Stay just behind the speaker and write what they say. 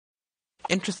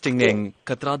Interesting name,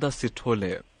 Kathrada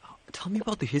Sithole. Tell me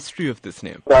about the history of this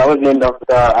name. So I was named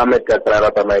after Ahmed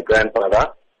Kathrada by my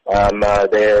grandfather. My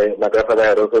grandfather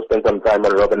had also spent some time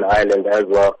on Robben Island as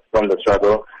well from the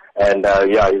struggle. And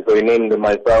so he named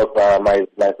myself, my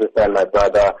sister and my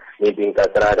brother, me being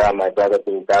Kathrada, my brother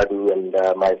being Dadoo, and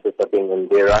my sister being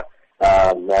Indira.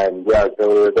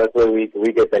 So that's where we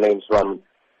get the names from.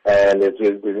 And it's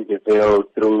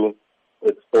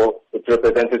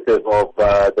representative of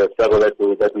the struggle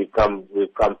that we've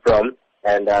come from.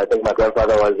 And I think my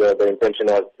grandfather the intention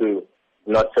was to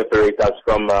not separate us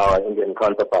from our Indian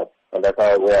counterparts. And that's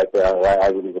where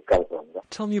I believe it comes from.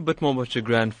 Tell me a bit more about your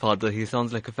grandfather. He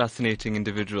sounds like a fascinating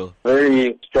individual.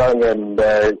 Very strong and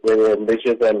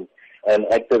ambitious and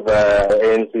active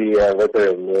ANC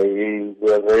veteran. He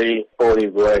was very for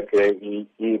his work. He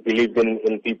believed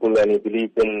in people, and he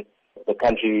believed in the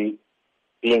country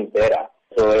being better.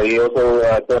 So he also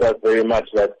taught us very much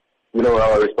that,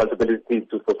 our responsibilities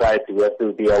to society. We have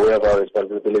to be aware of our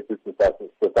responsibilities to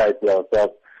society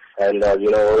ourselves, and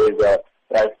always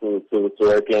try to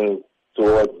working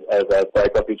towards a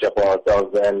brighter future for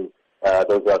ourselves and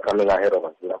those who are coming ahead of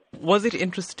us. Was it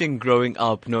interesting growing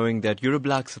up knowing that you're a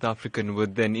black South African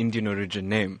with an Indian origin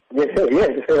name? Yes,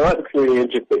 it was really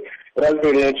interesting.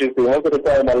 Most of the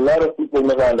time, a lot of people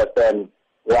never understand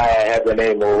why I have the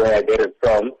name or where I get it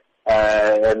from.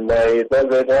 I've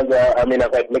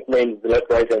had nicknames left,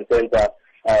 right, and center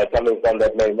coming from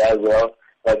that name as well.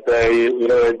 But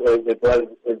it's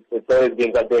always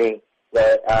been something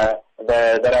that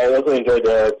I also enjoyed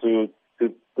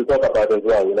to talk about as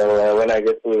well. When I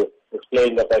get to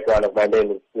explain the background of my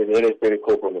name, it is very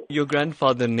cool for me. Your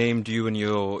grandfather named you and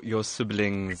your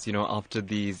siblings, after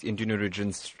these Indian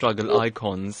origin struggle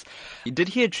icons. Did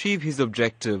he achieve his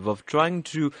objective of trying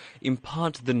to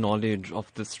impart the knowledge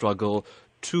of the struggle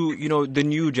to, the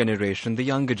new generation, the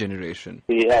younger generation?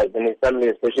 He has, in his family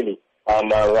especially.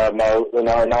 In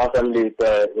our family,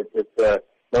 it's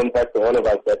known fact to all of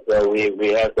us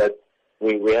that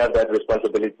we have that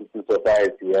responsibility to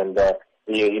society, and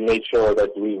he made sure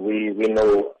that we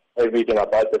know everything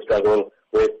about the struggle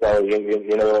with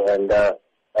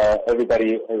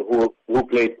everybody who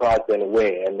played parts and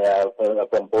where, and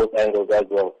from both angles as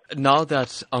well. Now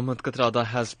that Ahmed Kathrada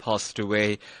has passed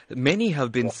away, many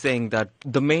have been saying that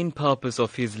the main purpose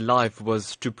of his life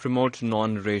was to promote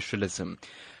non-racialism.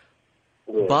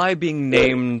 Yeah. By being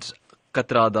named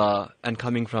Kathrada and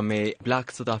coming from a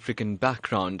black South African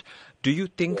background, do you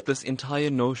think this entire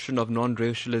notion of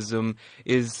non-racialism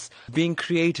is being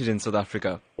created in South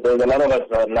Africa? There's a lot of us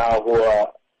now who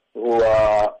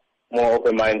are more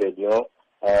open-minded,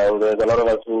 There's a lot of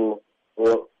us who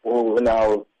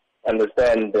now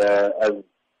understand, as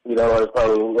what I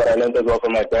learned as well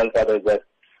from my grandfather is that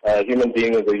a human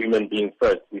being is a human being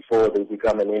first before they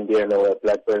become an Indian or a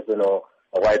black person or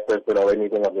a white person or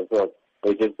anything of the sort.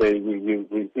 They just say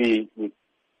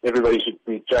everybody should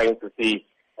be trying to see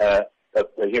a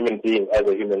human being as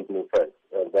a human being first.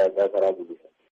 That's what I believe.